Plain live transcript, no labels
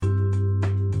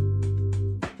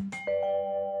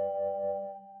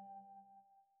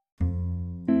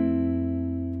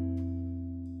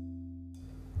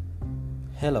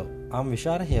Hello, I'm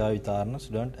Vishara Heyavitarna,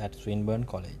 student at Swinburne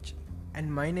College.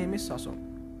 And my name is Sasun.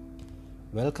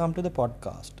 Welcome to the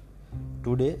podcast.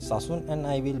 Today, Sasun and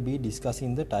I will be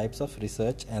discussing the types of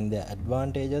research and their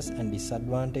advantages and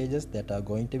disadvantages that are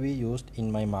going to be used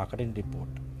in my marketing report,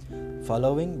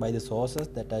 following by the sources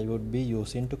that I would be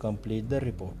using to complete the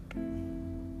report.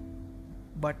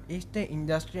 What is the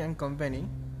industry and company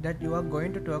that you are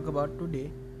going to talk about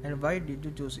today, and why did you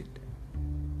choose it?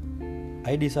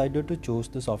 I decided to choose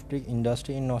the soft drink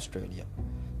industry in Australia.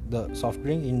 The soft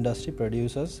drink industry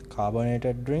produces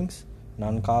carbonated drinks,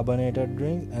 non-carbonated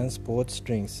drinks and sports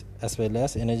drinks as well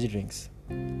as energy drinks.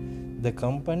 The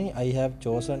company I have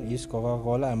chosen is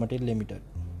Coca-Cola Amatil Limited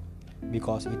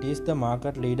because it is the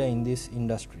market leader in this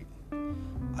industry.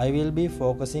 I will be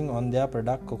focusing on their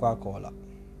product Coca-Cola.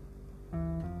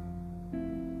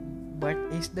 What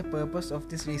is the purpose of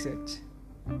this research?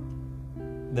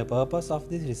 The purpose of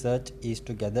this research is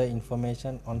to gather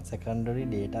information on secondary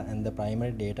data and the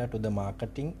primary data to the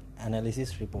marketing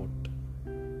analysis report.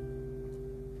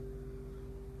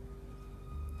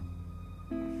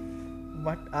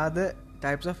 What are the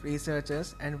types of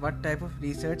researchers and what type of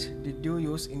research did you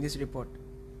use in this report?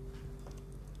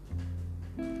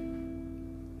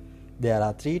 There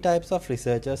are three types of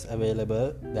researchers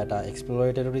available, that are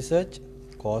exploratory research,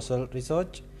 causal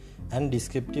research, and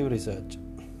descriptive research.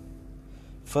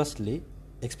 Firstly,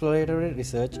 exploratory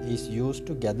research is used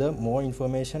to gather more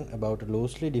information about a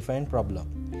loosely defined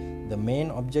problem. The main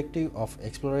objective of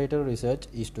exploratory research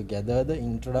is to gather the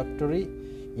introductory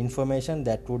information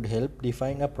that would help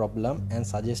define a problem and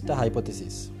suggest a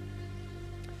hypothesis.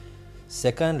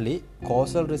 Secondly,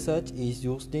 causal research is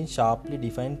used in sharply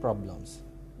defined problems.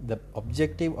 The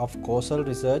objective of causal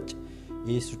research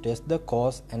is to test the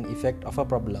cause and effect of a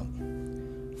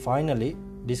problem. Finally,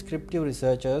 descriptive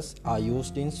researchers are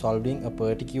used in solving a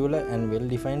particular and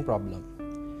well-defined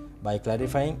problem by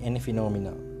clarifying any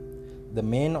phenomena. The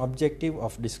main objective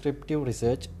of descriptive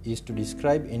research is to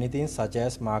describe anything such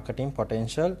as marketing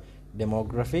potential,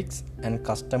 demographics, and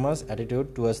customers'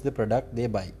 attitude towards the product they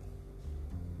buy.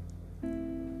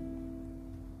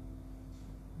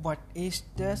 What is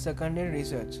the secondary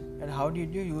research and how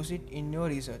did you use it in your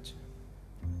research?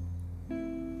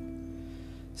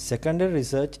 Secondary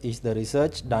research is the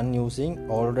research done using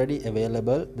already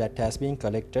available that has been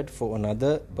collected for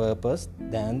another purpose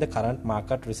than the current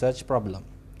market research problem.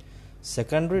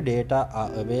 Secondary data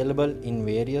are available in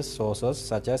various sources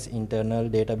such as internal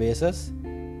databases,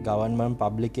 government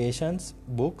publications,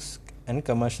 books, and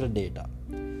commercial data.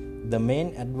 The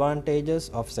main advantages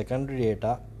of secondary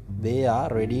data: they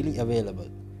are readily available,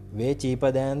 way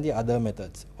cheaper than the other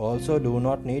methods, also do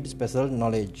not need special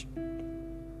knowledge.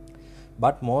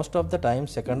 But most of the time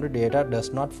secondary data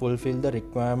does not fulfill the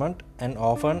requirement and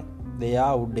often they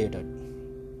are outdated.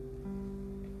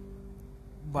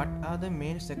 What are the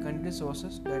main secondary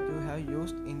sources that you have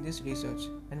used in this research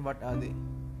and what are they?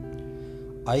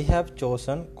 I have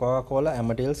chosen Coca-Cola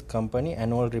Amatil's company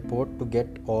annual report to get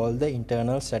all the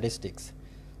internal statistics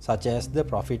such as the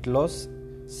profit loss,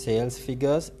 sales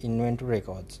figures, inventory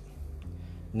records.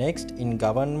 Next, in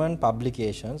government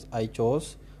publications, I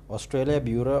chose Australia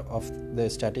Bureau of the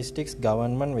Statistics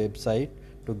government website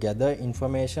to gather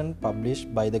information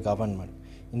published by the government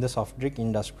in the soft drink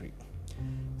industry,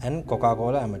 and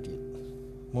Coca-Cola Amatil.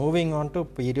 Moving on to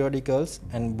periodicals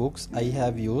and books, I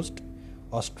have used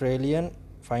Australian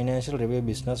Financial Review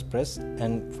Business Press,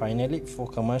 and finally for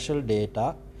commercial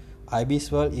data,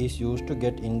 IBISWorld is used to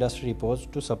get industry reports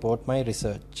to support my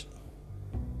research.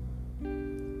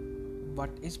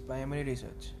 What is primary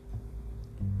research?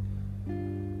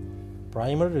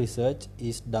 Primary research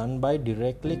is done by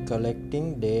directly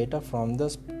collecting data from the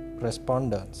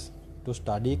respondents to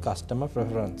study customer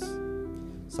preference,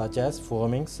 such as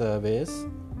forming surveys,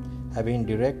 having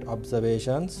direct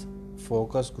observations,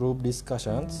 focus group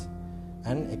discussions,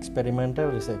 and experimental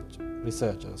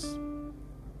researchers.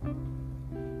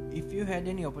 If you had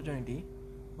any opportunity,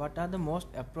 what are the most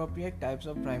appropriate types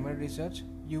of primary research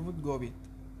you would go with?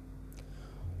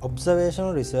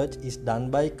 Observational research is done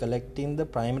by collecting the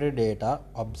primary data,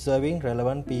 observing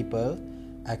relevant people,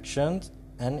 actions,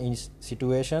 and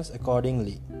situations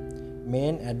accordingly.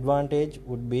 Main advantage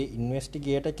would be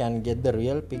investigator can get the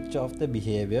real picture of the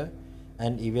behavior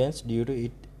and events due to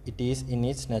it is in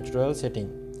its natural setting.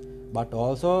 But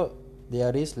also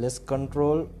there is less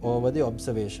control over the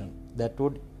observation that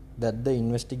the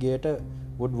investigator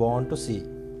would want to see.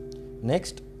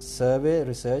 Next, survey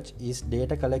research is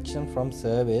data collection from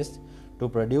surveys to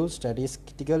produce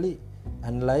statistically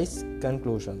analyzed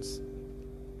conclusions.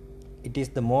 It is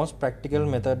the most practical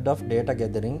method of data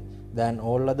gathering than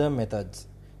all other methods.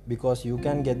 because you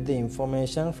can get the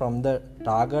information from the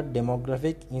target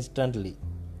demographic instantly.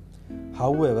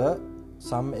 However,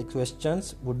 some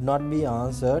questions would not be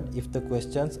answered if the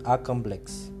questions are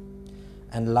complex.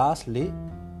 And lastly,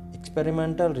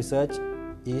 experimental research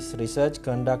is research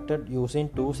conducted using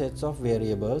two sets of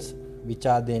variables which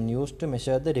are then used to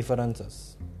measure the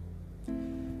differences.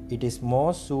 It is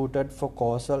more suited for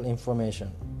causal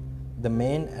information. The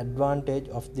main advantage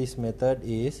of this method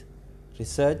is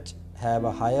research have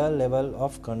a higher level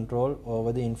of control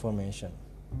over the information.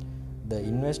 The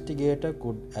investigator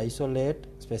could isolate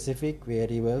specific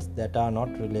variables that are not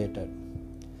related.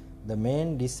 The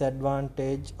main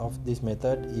disadvantage of this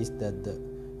method is that the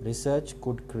research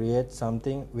could create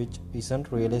something which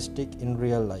isn't realistic in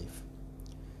real life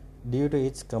due to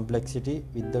its complexity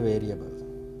with the variables.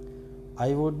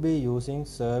 I would be using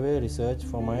survey research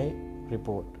for my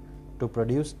report to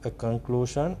produce a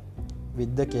conclusion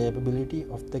with the capability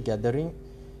of the gathering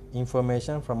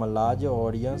information from a larger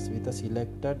audience with a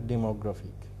selected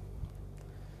demographic.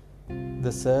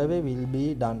 The survey will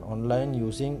be done online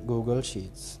using Google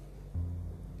Sheets.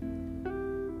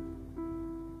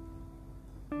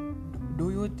 Do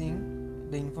you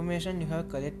think the information you have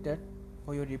collected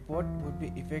for your report would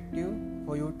be effective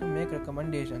for you to make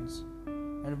recommendations?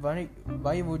 And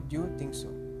why would you think so?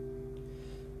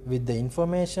 With the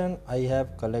information I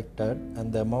have collected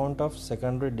and the amount of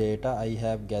secondary data I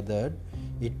have gathered,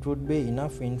 it would be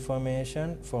enough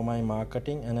information for my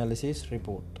marketing analysis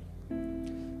report.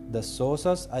 The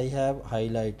sources I have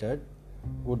highlighted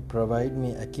would provide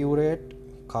me accurate,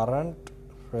 current,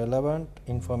 relevant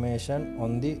information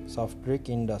on the soft drink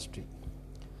industry,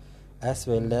 as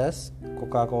well as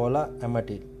Coca-Cola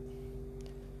Amatil.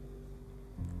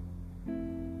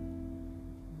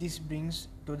 This brings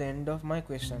to the end of my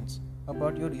questions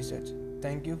about your research.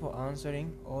 Thank you for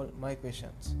answering all my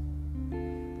questions.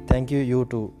 Thank you, you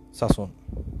too, Sasun.